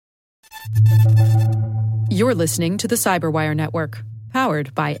You're listening to the Cyberwire Network,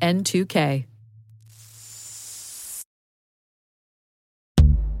 powered by N2K.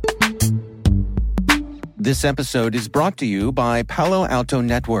 This episode is brought to you by Palo Alto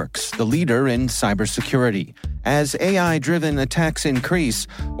Networks, the leader in cybersecurity. As AI-driven attacks increase,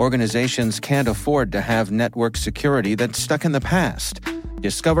 organizations can't afford to have network security that's stuck in the past.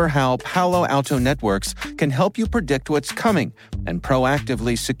 Discover how Palo Alto Networks can help you predict what's coming and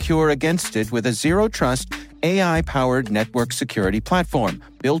proactively secure against it with a zero-trust, AI-powered network security platform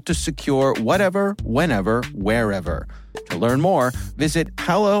built to secure whatever, whenever, wherever. To learn more, visit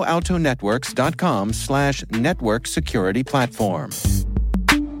paloaltonetworks.com/network security platform.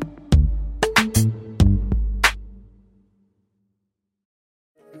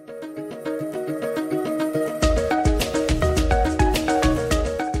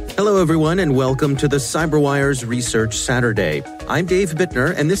 Hello, everyone, and welcome to the CyberWire's Research Saturday. I'm Dave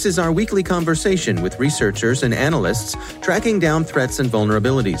Bittner, and this is our weekly conversation with researchers and analysts tracking down threats and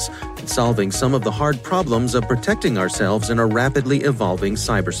vulnerabilities and solving some of the hard problems of protecting ourselves in a rapidly evolving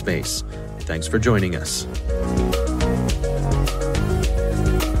cyberspace. Thanks for joining us.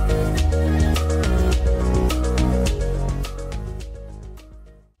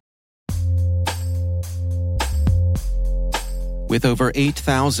 With over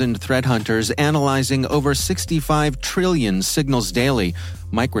 8,000 threat hunters analyzing over 65 trillion signals daily,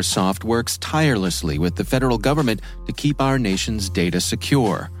 Microsoft works tirelessly with the federal government to keep our nation's data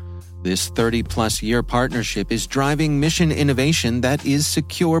secure. This 30-plus year partnership is driving mission innovation that is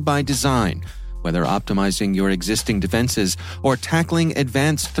secure by design. Whether optimizing your existing defenses or tackling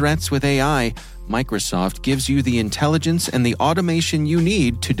advanced threats with AI, Microsoft gives you the intelligence and the automation you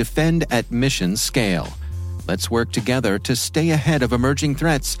need to defend at mission scale. Let's work together to stay ahead of emerging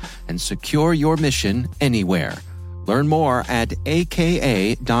threats and secure your mission anywhere. Learn more at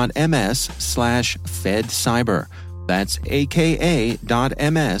aka.ms/fedcyber. That's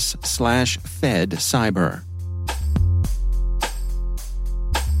aka.ms/fedcyber.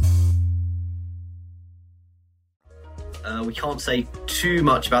 We can't say too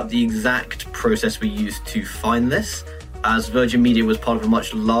much about the exact process we used to find this, as Virgin Media was part of a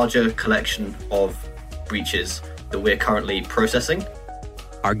much larger collection of breaches that we're currently processing.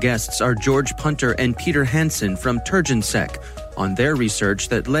 Our guests are George Punter and Peter Hansen from TurgeonSec on their research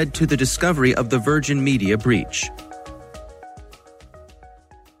that led to the discovery of the Virgin Media breach.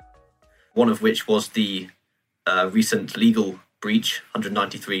 One of which was the recent legal breach,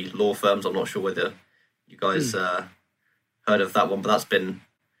 193 law firms. I'm not sure whether you guys heard of that one, but that's been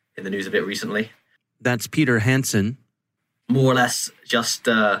in the news a bit recently. That's Peter Hansen. More or less just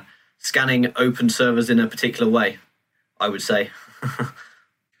scanning open servers in a particular way, I would say.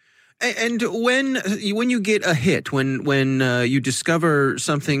 And when you get a hit, when you discover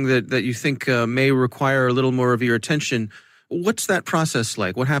something that you think may require a little more of your attention, what's that process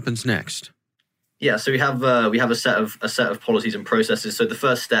like? What happens next? Yeah, so we have a set of policies and processes. So the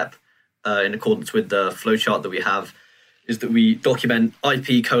first step, in accordance with the flowchart that we have, is that we document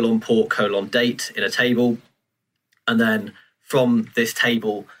IP:/port:/date in a table, and then from this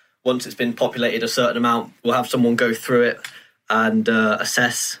table, once it's been populated a certain amount, we'll have someone go through it and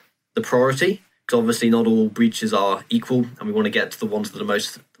assess the priority, because obviously not all breaches are equal, and we want to get to the ones that are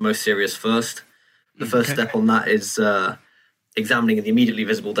the most serious first. The first step on that is examining the immediately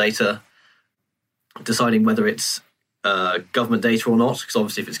visible data, deciding whether it's government data or not, because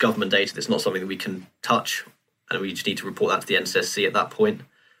obviously if it's government data, it's not something that we can touch, and we just need to report that to the NCSC at that point.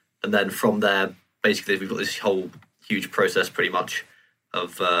 And then from there, basically, we've got this whole huge process pretty much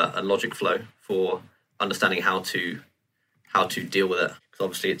of a logic flow for understanding how to deal with it. Because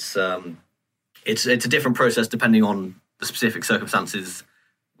obviously it's a different process depending on the specific circumstances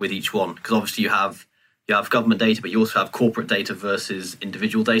with each one. Because obviously you have government data, but you also have corporate data versus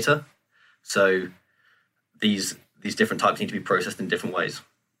individual data. So these different types need to be processed in different ways.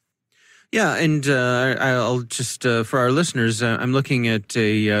 Yeah, and I'll just for our listeners, I'm looking at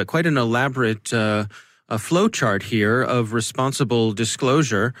quite an elaborate a flow chart here of responsible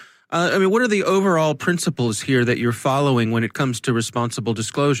disclosure. What are the overall principles here that you're following when it comes to responsible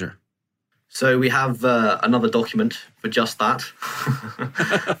disclosure? So we have another document for just that.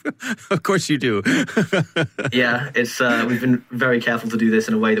 Of course you do. Yeah, it's we've been very careful to do this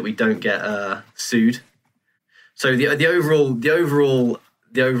in a way that we don't get sued. So the overall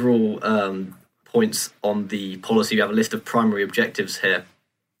points on the policy, we have a list of primary objectives here.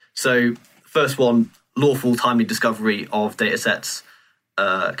 So first one, lawful timely discovery of data sets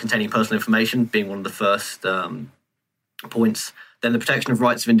containing personal information being one of the first points. Then the protection of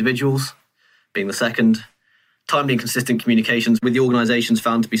rights of individuals being the second. timely and consistent communications with the organisations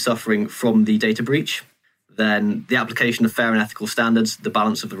found to be suffering from the data breach. Then the application of fair and ethical standards, the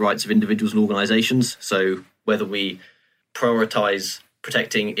balance of the rights of individuals and organisations. So whether we prioritise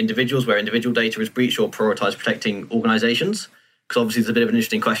protecting individuals where individual data is breached or prioritise protecting organisations. Because obviously there's a bit of an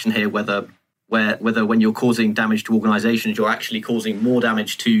interesting question here whether when you're causing damage to organisations, you're actually causing more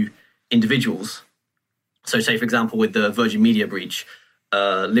damage to individuals. So say, for example, with the Virgin Media breach,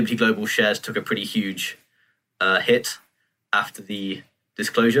 Liberty Global shares took a pretty huge hit after the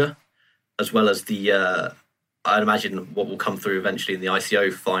disclosure, as well as the, I'd imagine what will come through eventually in the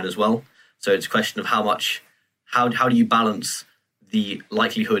ICO fine as well. So it's a question of how do you balance the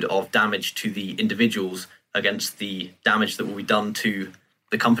likelihood of damage to the individuals against the damage that will be done to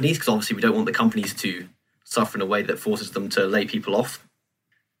the companies, because obviously we don't want the companies to suffer in a way that forces them to lay people off.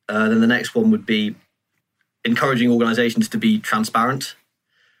 Then the next one would be encouraging organisations to be transparent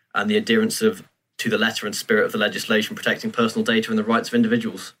and the adherence to the letter and spirit of the legislation protecting personal data and the rights of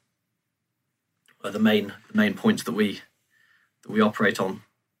individuals are the main points that we operate on.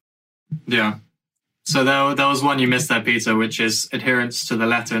 Yeah. So there was one you missed there, Peter, which is adherence to the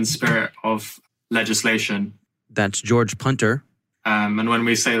letter and spirit of legislation. That's George Punter. And when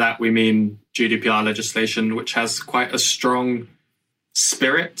we say that, we mean GDPR legislation, which has quite a strong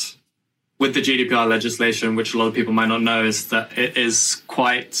spirit. With the GDPR legislation, which a lot of people might not know, is that it is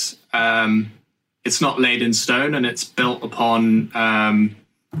quite, it's not laid in stone, and it's built upon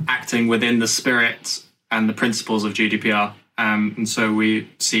acting within the spirit and the principles of GDPR. And so we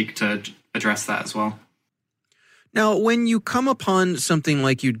seek to address that as well. Now, when you come upon something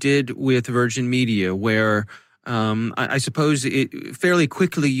like you did with Virgin Media, where I suppose fairly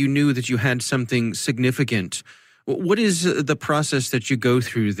quickly you knew that you had something significant, what is the process that you go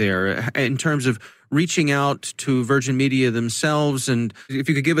through there in terms of reaching out to Virgin Media themselves? And if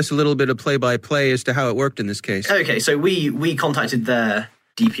you could give us a little bit of play-by-play as to how it worked in this case. Okay, so we contacted their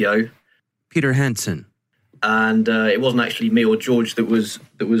DPO, Peter Hansen. And it wasn't actually me or George that was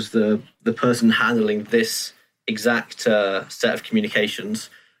the person handling this exact set of communications.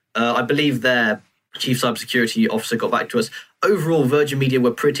 I believe their chief cybersecurity officer got back to us. Overall, Virgin Media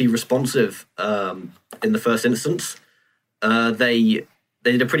were pretty responsive in the first instance. They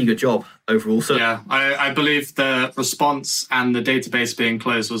did a pretty good job overall. So yeah, I believe the response and the database being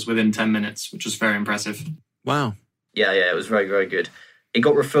closed was within 10 minutes, which was very impressive. Wow. Yeah, it was very, very good. It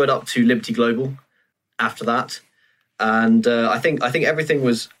got referred up to Liberty Global after that, and I think everything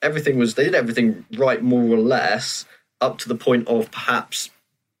was they did everything right more or less up to the point of perhaps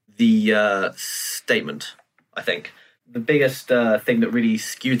the statement. I think the biggest thing that really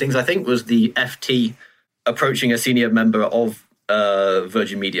skewed things, I think, was the FT approaching a senior member of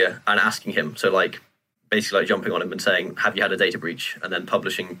Virgin Media and asking him, so basically jumping on him and saying, have you had a data breach, and then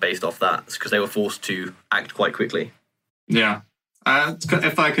publishing based off that, because they were forced to act quite quickly. Yeah.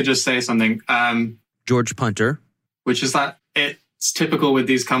 If I could just say something. George Punter. Which is that it's typical with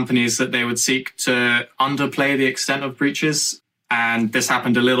these companies that they would seek to underplay the extent of breaches. And this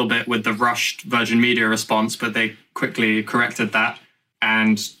happened a little bit with the rushed Virgin Media response, but they quickly corrected that.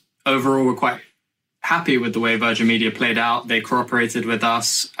 And overall, we're quite happy with the way Virgin Media played out. They cooperated with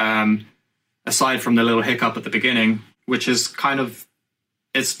us, aside from the little hiccup at the beginning, which is kind of,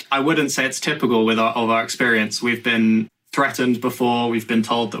 I wouldn't say it's typical of our experience. We've been threatened before. We've been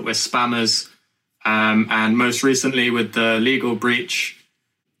told that we're spammers. And most recently with the legal breach,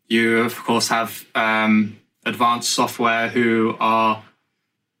 you, of course, have advanced software who are,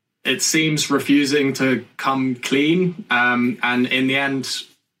 it seems, refusing to come clean. And in the end,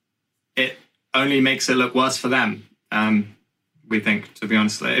 it only makes it look worse for them, we think, to be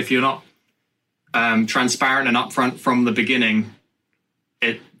honest. If you're not transparent and upfront from the beginning,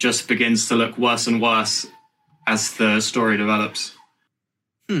 it just begins to look worse and worse as the story develops.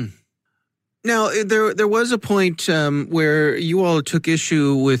 Now, there was a point where you all took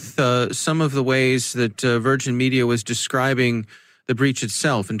issue with some of the ways that Virgin Media was describing the breach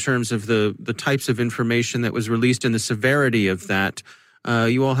itself in terms of the types of information that was released and the severity of that.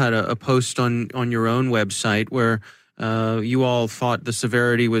 You all had a post on your own website where you all thought the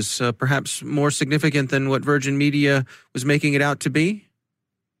severity was perhaps more significant than what Virgin Media was making it out to be?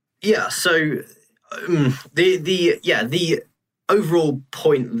 Yeah, so the overall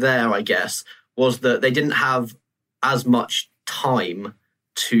point there, I guess, was that they didn't have as much time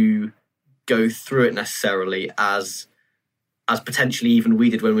to go through it necessarily as potentially even we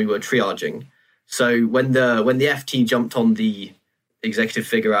did when we were triaging. So when the FT jumped on the executive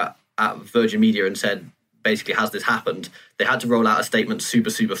figure at Virgin Media and said, basically, has this happened, they had to roll out a statement super,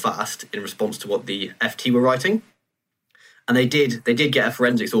 super fast in response to what the FT were writing. And they did get a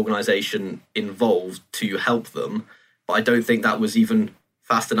forensics organization involved to help them, but I don't think that was even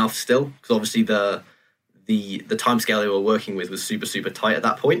fast enough still, because obviously the timescale they were working with was super, super tight at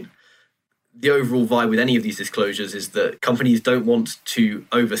that point. The overall vibe with any of these disclosures is that companies don't want to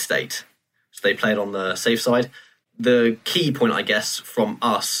overstate, so they play it on the safe side. The key point, I guess, from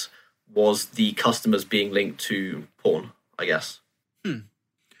us was the customers being linked to porn, I guess.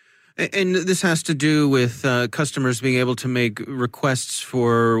 And this has to do with customers being able to make requests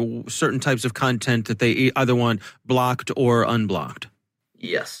for certain types of content that they either want blocked or unblocked.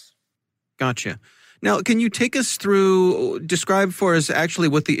 Yes. Gotcha. Now, can you take us through, describe for us actually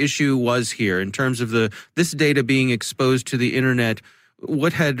what the issue was here in terms of this data being exposed to the internet?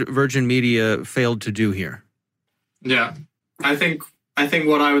 What had Virgin Media failed to do here? Yeah, I think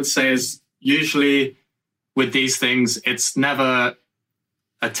what I would say is usually with these things, it's never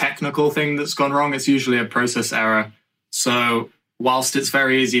a technical thing that's gone wrong. It's usually a process error. So whilst it's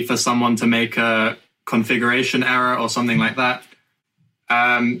very easy for someone to make a configuration error or something like that,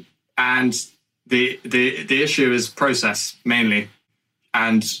 and the issue is process mainly,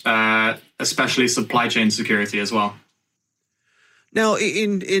 and especially supply chain security as well. Now,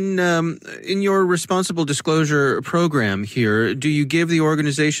 in your responsible disclosure program here, do you give the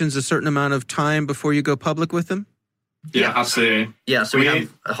organizations a certain amount of time before you go public with them? Yeah, absolutely. Yeah, so we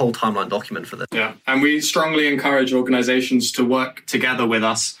have a whole timeline document for this. Yeah, and we strongly encourage organizations to work together with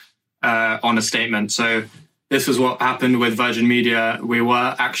us on a statement. So this is what happened with Virgin Media. We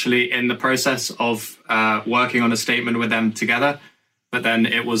were actually in the process of working on a statement with them together, but then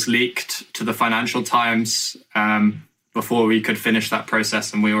it was leaked to the Financial Times before we could finish that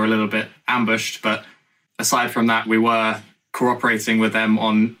process, and we were a little bit ambushed. But aside from that, we were cooperating with them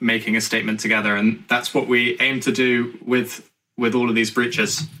on making a statement together, and that's what we aim to do with all of these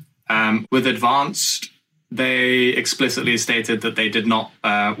breaches. With Advanced, they explicitly stated that they did not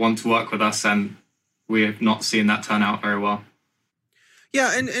want to work with us, and we have not seen that turn out very well.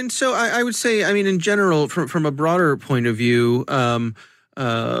 Yeah, and so I would say, I mean, in general, from a broader point of view,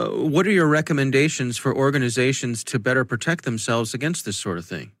 what are your recommendations for organizations to better protect themselves against this sort of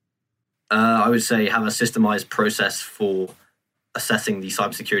thing? I would say have a systemized process for assessing the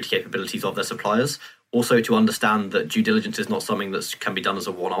cybersecurity capabilities of their suppliers. Also, to understand that due diligence is not something that can be done as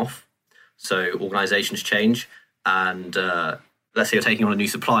a one-off. So organizations change, and let's say you're taking on a new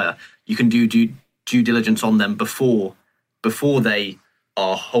supplier, you can do due diligence on them before they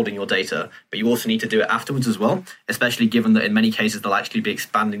are holding your data, but you also need to do it afterwards as well, especially given that in many cases they'll actually be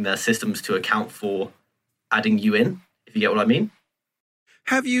expanding their systems to account for adding you in, if you get what I mean.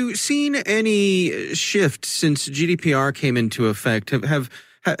 Have you seen any shift since GDPR came into effect?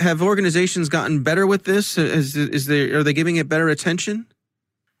 Have organizations gotten better with this? Are they giving it better attention?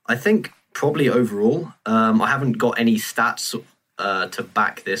 I think probably overall. I haven't got any stats to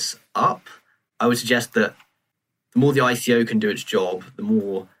back this up. I would suggest that the more the ICO can do its job, the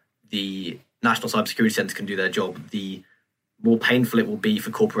more the National Cybersecurity Centre can do their job, the more painful it will be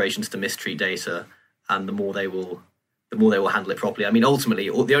for corporations to mistreat data, and the more they will handle it properly. I mean, ultimately,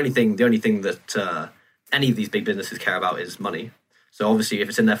 the only thing that any of these big businesses care about is money. So obviously, if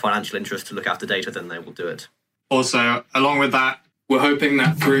it's in their financial interest to look after data, then they will do it. Also, along with that, we're hoping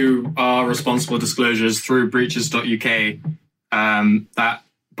that through our responsible disclosures through breaches.uk, that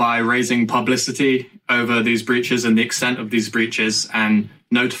by raising publicity over these breaches and the extent of these breaches, and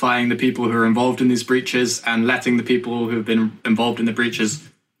notifying the people who are involved in these breaches and letting the people who have been involved in the breaches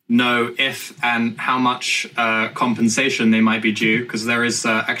know if and how much compensation they might be due, because there is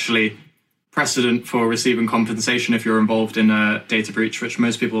actually precedent for receiving compensation if you're involved in a data breach, which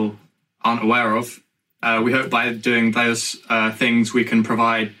most people aren't aware of. We hope by doing those things we can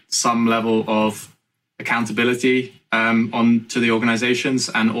provide some level of accountability on to the organizations,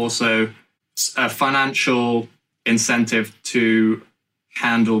 and also a financial incentive to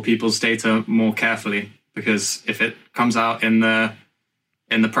handle people's data more carefully, because if it comes out in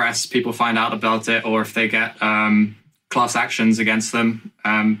the press, people find out about it, or if they get class actions against them,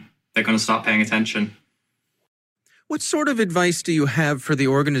 they're going to start paying attention. What sort of advice do you have for the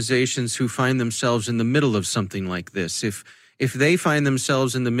organizations who find themselves in the middle of something like this? If they find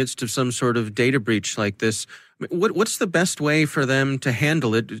themselves in the midst of some sort of data breach like this, what's the best way for them to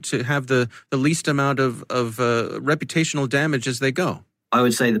handle it, to have the least amount of reputational damage as they go? I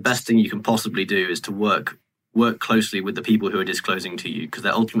would say the best thing you can possibly do is to work closely with the people who are disclosing to you, because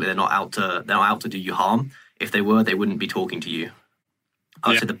they're not out to do you harm. If they were, they wouldn't be talking to you. I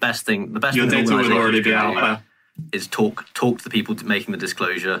would say the best thing your data would already be out there. Is talk to the people making the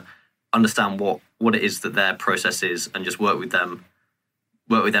disclosure, understand what it is that their process is, and just work with them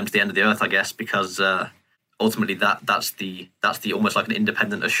to the end of the earth, I guess, because ultimately that's the almost like an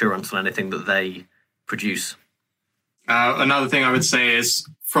independent assurance on anything that they produce. Another thing I would say is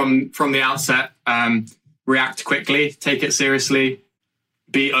from the outset, react quickly, take it seriously,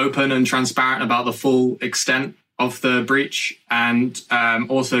 be open and transparent about the full extent of the breach, and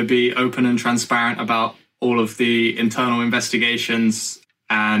also be open and transparent about all of the internal investigations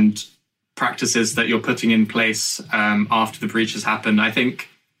and practices that you're putting in place after the breach has happened. I think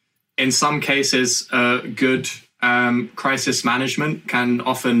in some cases, good crisis management can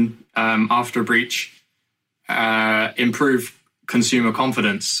often, after a breach, improve consumer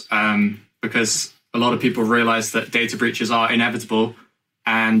confidence, because a lot of people realize that data breaches are inevitable,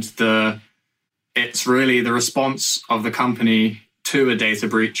 and it's really the response of the company to a data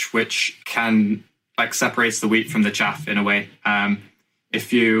breach which can separates the wheat from the chaff in a way.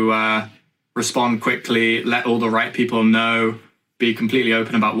 If you respond quickly, let all the right people know, be completely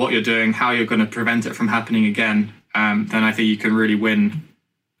open about what you're doing, how you're going to prevent it from happening again, then I think you can really win,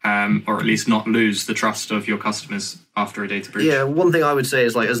 or at least not lose the trust of your customers after a data breach. Yeah, one thing I would say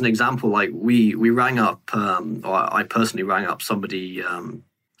is, as an example, we rang up, or I personally rang up somebody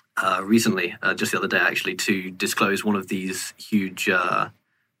recently, just the other day actually, to disclose one of these huge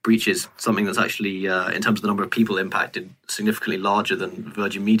breaches, something that's actually, in terms of the number of people impacted, significantly larger than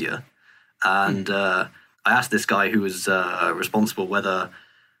Virgin Media. And I asked this guy who was responsible whether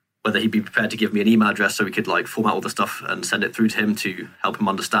he'd be prepared to give me an email address so we could format all the stuff and send it through to him to help him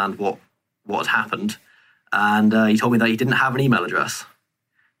understand what had happened. And he told me that he didn't have an email address,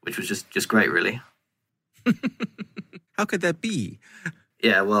 which was just great, really. How could that be?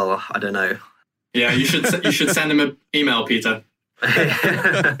 Yeah, well, I don't know. Yeah, you should send him an email, Peter.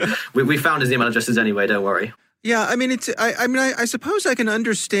 we found his email addresses anyway, don't worry. Yeah, I mean, I suppose I can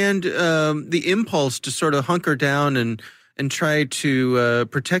understand the impulse to sort of hunker down and try to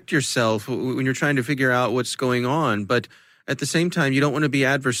protect yourself when you're trying to figure out what's going on. But at the same time, you don't want to be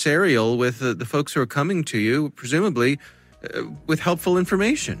adversarial with the folks who are coming to you, presumably with helpful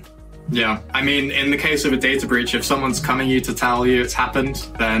information. Yeah, I mean, in the case of a data breach, if someone's coming you to tell you it's happened,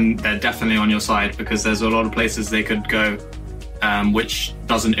 then they're definitely on your side, because there's a lot of places they could go which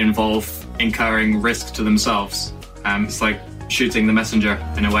doesn't involve incurring risk to themselves. It's like shooting the messenger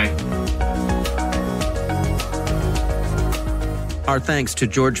in a way. Our thanks to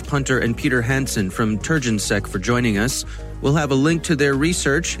George Punter and Peter Hansen from TurgeonSec for joining us. We'll have a link to their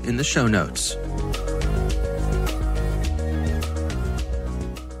research in the show notes.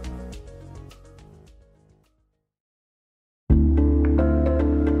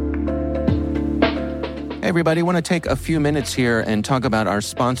 Hey everybody, I want to take a few minutes here and talk about our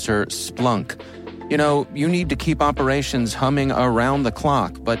sponsor, Splunk. You know, you need to keep operations humming around the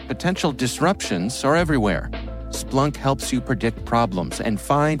clock, but potential disruptions are everywhere. Splunk helps you predict problems and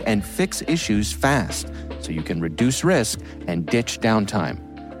find and fix issues fast, so you can reduce risk and ditch downtime.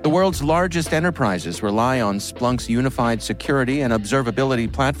 The world's largest enterprises rely on Splunk's unified security and observability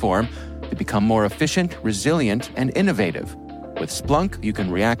platform to become more efficient, resilient, and innovative. With Splunk, you can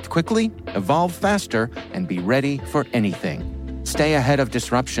react quickly, evolve faster, and be ready for anything. Stay ahead of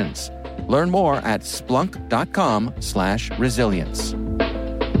disruptions. Learn more at splunk.com/resilience.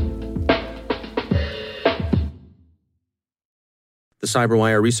 The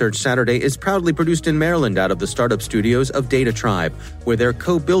CyberWire Research Saturday is proudly produced in Maryland out of the startup studios of Data Tribe, where they're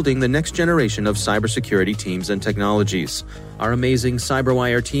co-building the next generation of cybersecurity teams and technologies. Our amazing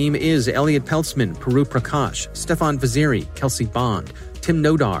CyberWire team is Elliot Peltzman, Puru Prakash, Stefan Vaziri, Kelsey Bond, Tim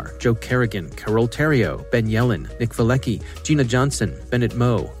Nodar, Joe Kerrigan, Carol Terrio, Ben Yellen, Nick Valecki, Gina Johnson, Bennett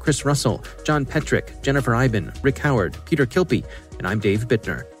Moe, Chris Russell, John Petrick, Jennifer Iben, Rick Howard, Peter Kilpie, and I'm Dave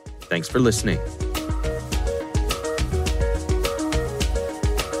Bittner. Thanks for listening.